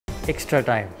extra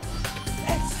time.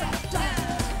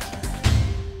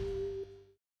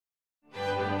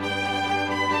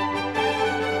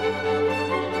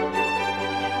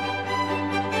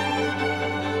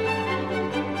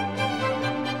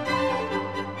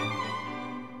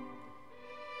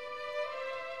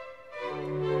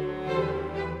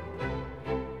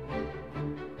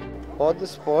 For the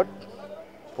sport,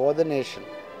 for the nation,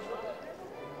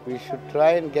 we should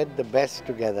try and get the best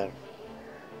together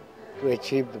to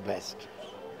achieve the best.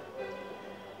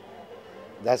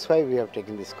 That's why we have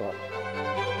taken this call.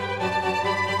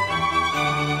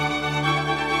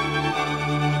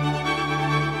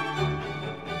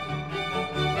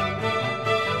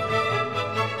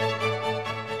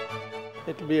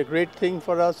 It will be a great thing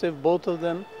for us if both of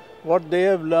them, what they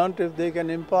have learnt, if they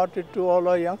can impart it to all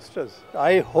our youngsters.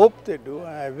 I hope they do.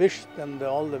 I wish them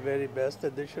all the very best,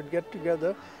 that they should get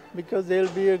together, because they'll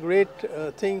be a great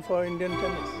thing for Indian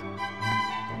tennis.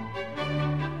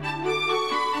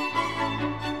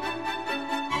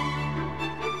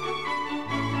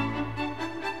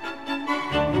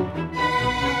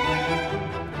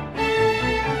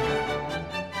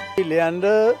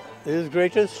 Leander, his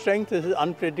greatest strength is his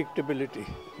unpredictability.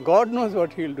 God knows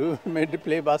what he'll do. He may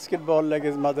play basketball like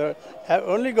his mother.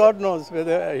 Only God knows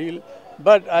whether he'll...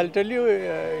 But I'll tell you,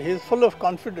 he's full of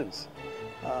confidence.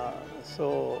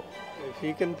 So if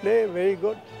he can play, very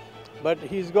good. But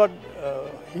he's got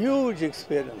huge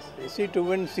experience. You see, to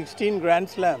win 16 Grand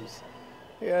Slams,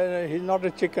 he's not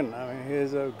a chicken. I mean,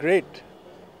 he's a great,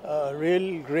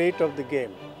 real great of the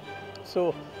game.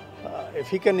 So if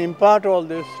he can impart all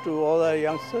this to all our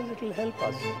youngsters, it will help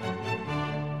us.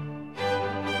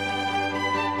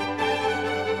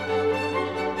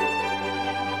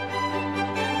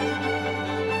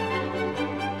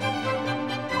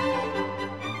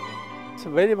 It's a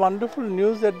very wonderful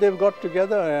news that they've got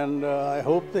together, and I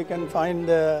hope they can find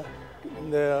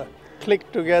the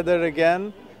click together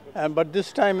again. But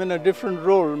this time in a different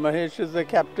role. Mahesh is the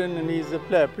captain and he's the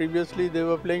player. Previously they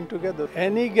were playing together.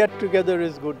 Any get-together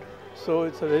is good. So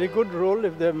it's a very good role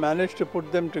if they've managed to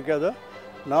put them together.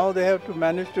 Now they have to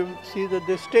manage to see that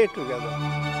they stay together.